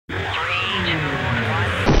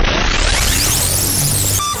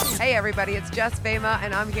everybody, it's just Fama,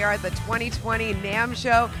 and I'm here at the 2020 NAMM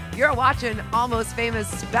show. You're watching Almost Famous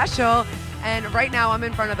Special, and right now I'm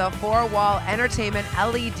in front of the 4-wall entertainment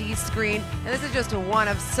LED screen, and this is just one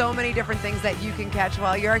of so many different things that you can catch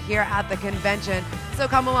while you're here at the convention. So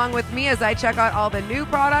come along with me as I check out all the new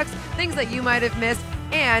products, things that you might have missed,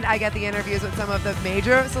 and I get the interviews with some of the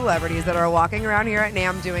major celebrities that are walking around here at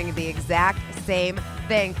NAMM doing the exact same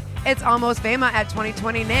thing. It's Almost Fama at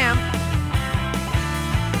 2020 NAMM.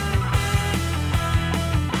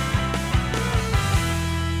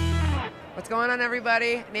 What's going on,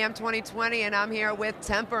 everybody? NAMM 2020, and I'm here with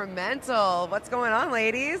TemperMental. What's going on,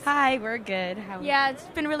 ladies? Hi, we're good. Yeah, it's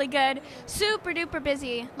been really good. Super duper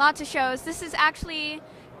busy. Lots of shows. This is actually,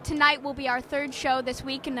 tonight will be our third show this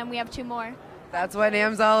week, and then we have 2 more. That's what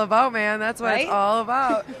NAMM's all about, man. That's what it's all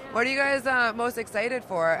about. What are you guys most excited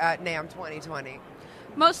for at NAMM 2020?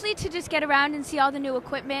 Mostly to just get around and see all the new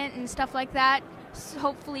equipment and stuff like that.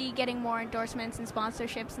 Hopefully getting more endorsements and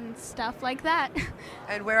sponsorships and stuff like that.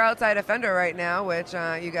 And we're outside of Fender right now, which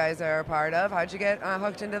you guys are a part of. How'd you get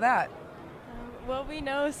hooked into that? Well, we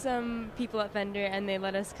know some people at Fender, and they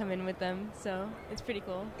let us come in with them, so it's pretty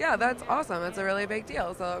cool. Yeah, that's awesome. That's a really big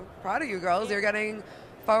deal. So proud of you girls. You're getting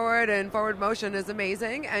forward, and forward motion is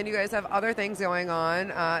amazing. And you guys have other things going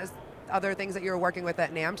on, other things that you're working with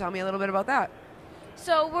at NAMM. Tell me a little bit about that.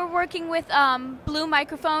 So we're working with Blue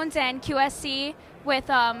Microphones and QSC with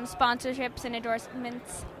sponsorships and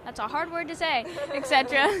endorsements. That's a hard word to say,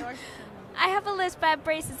 etc. I have a list, but I have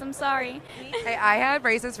braces. I'm sorry. Hey, I had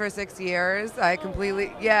braces for 6 years. I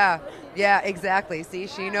completely, yeah, exactly. See,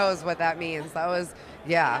 she knows what that means. That was,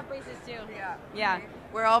 yeah. I have braces too. Yeah.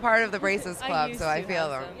 We're all part of the braces club, so I feel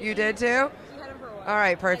them. You did too? All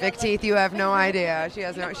right, perfect teeth. You have no idea.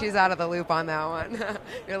 She's out of the loop on that one.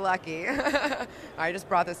 You're lucky. I just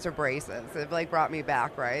brought this to braces. It like brought me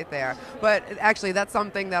back right there. But actually, that's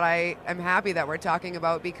something that I am happy that we're talking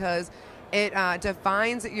about, because it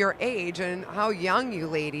defines your age and how young you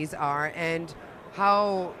ladies are, and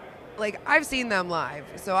how, like, I've seen them live,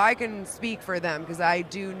 so I can speak for them because I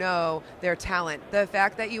do know their talent. The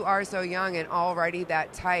fact that you are so young and already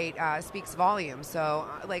that tight speaks volumes. So,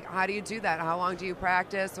 like, how do you do that? How long do you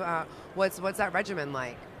practice? What's that regimen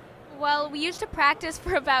like? Well, we used to practice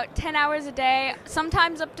for about 10 hours a day,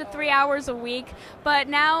 sometimes up to 3 hours a week. But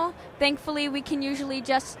now, thankfully, we can usually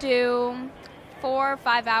just do 4 or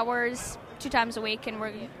 5 hours 2 times a week, and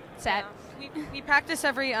we're set. We practice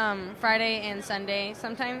every Friday and Sunday.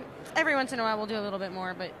 Sometimes, every once in a while, we'll do a little bit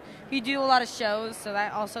more, but we do a lot of shows, so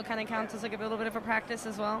that also kind of counts as like a little bit of a practice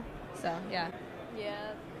as well. So, yeah.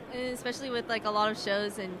 Yeah, and especially with like a lot of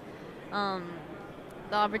shows and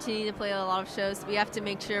the opportunity to play a lot of shows, we have to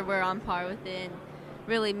make sure we're on par with it and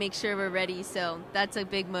really make sure we're ready. So that's a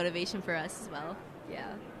big motivation for us as well. Yeah.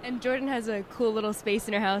 And Jordan has a cool little space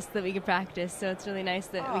in her house that we could practice, so it's really nice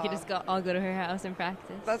that we could just all go to her house and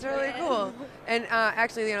practice. That's really cool. And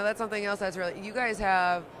actually, that's something else that's really, you guys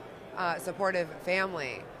have a supportive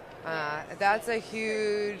family. That's a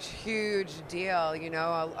huge, huge deal.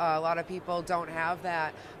 A lot of people don't have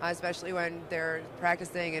that, especially when they're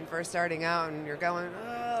practicing and first starting out, and you're going,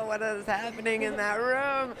 oh, what is happening in that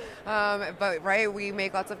room? But right, we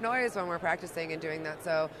make lots of noise when we're practicing and doing that.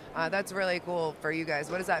 So that's really cool for you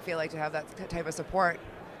guys. What does that feel like to have that type of support?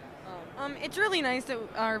 It's really nice that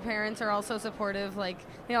our parents are also supportive. Like,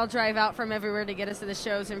 they all drive out from everywhere to get us to the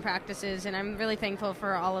shows and practices, and I'm really thankful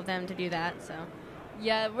for all of them to do that. So.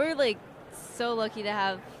 Yeah, we're like so lucky to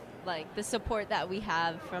have like the support that we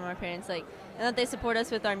have from our parents, like, and that they support us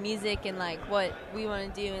with our music and like what we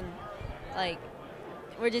want to do, and like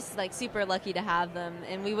we're just like super lucky to have them,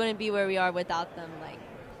 and we wouldn't be where we are without them. Like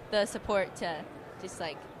the support to just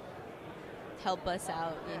like help us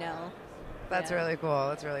out, That's really cool.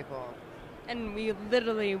 That's really cool. And we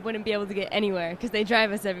literally wouldn't be able to get anywhere because they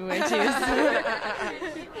drive us everywhere too.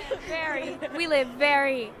 We live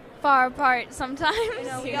very far apart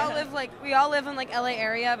sometimes. We all live in like LA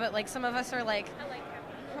area, but like some of us are like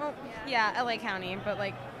LA County, but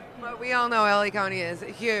like we all know LA County is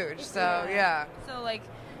huge, so yeah. So like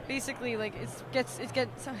basically like it gets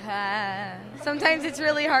sometimes it's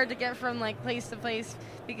really hard to get from like place to place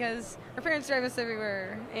because our parents drive us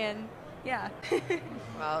everywhere, and yeah.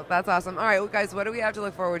 Well, that's awesome. All right, well, guys, what do we have to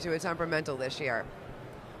look forward to at TemperMental this year?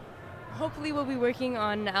 Hopefully we'll be working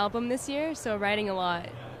on an album this year, so writing a lot.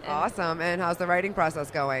 Awesome. And how's the writing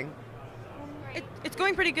process going? It's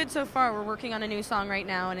going pretty good so far. We're working on a new song right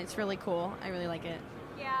now, and it's really cool. I really like it.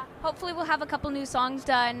 Yeah. Hopefully we'll have a couple new songs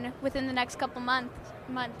done within the next couple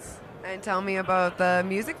months. And tell me about the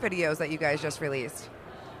music videos that you guys just released.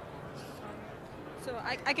 So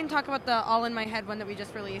I can talk about the All in My Head one that we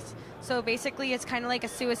just released. So basically it's kind of like a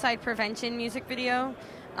suicide prevention music video,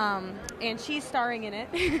 and she's starring in it.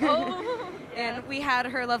 Oh. And we had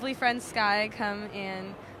her lovely friend Sky come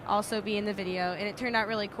and also be in the video, and it turned out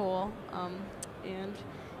really cool. I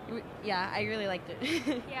really liked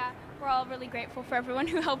it. Yeah, we're all really grateful for everyone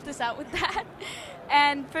who helped us out with that.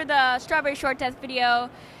 And for the Strawberry Short Death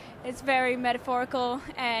video, it's very metaphorical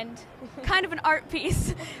and kind of an art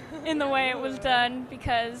piece in the way it was done,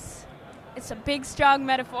 because it's a big, strong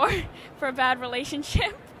metaphor for a bad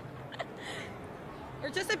relationship. Or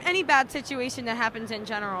just any bad situation that happens in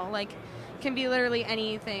general. Like, can be literally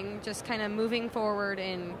anything, just kind of moving forward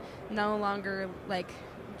and no longer, like,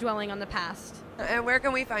 dwelling on the past. And where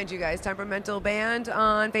can we find you guys? TemperMental Band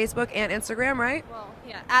on Facebook and Instagram, right? Well,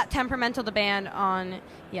 yeah, at TemperMental the band on,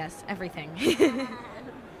 yes, everything.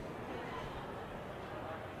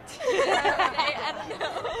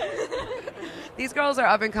 These girls are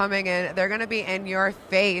up and coming, and they're going to be in your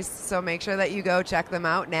face, so make sure that you go check them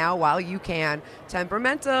out now while you can.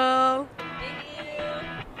 TemperMental. Thank you.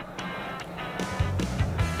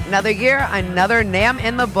 Another year, another NAMM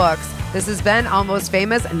in the books. This has been Almost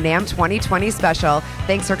Famous NAMM 2020 special.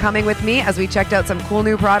 Thanks for coming with me as we checked out some cool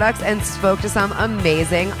new products and spoke to some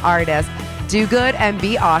amazing artists. Do good and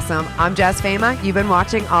be awesome. I'm Jess Fama. You've been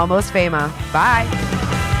watching Almost Fama. Bye.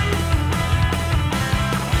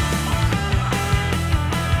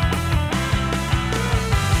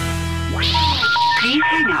 Please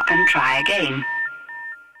hang up and try again.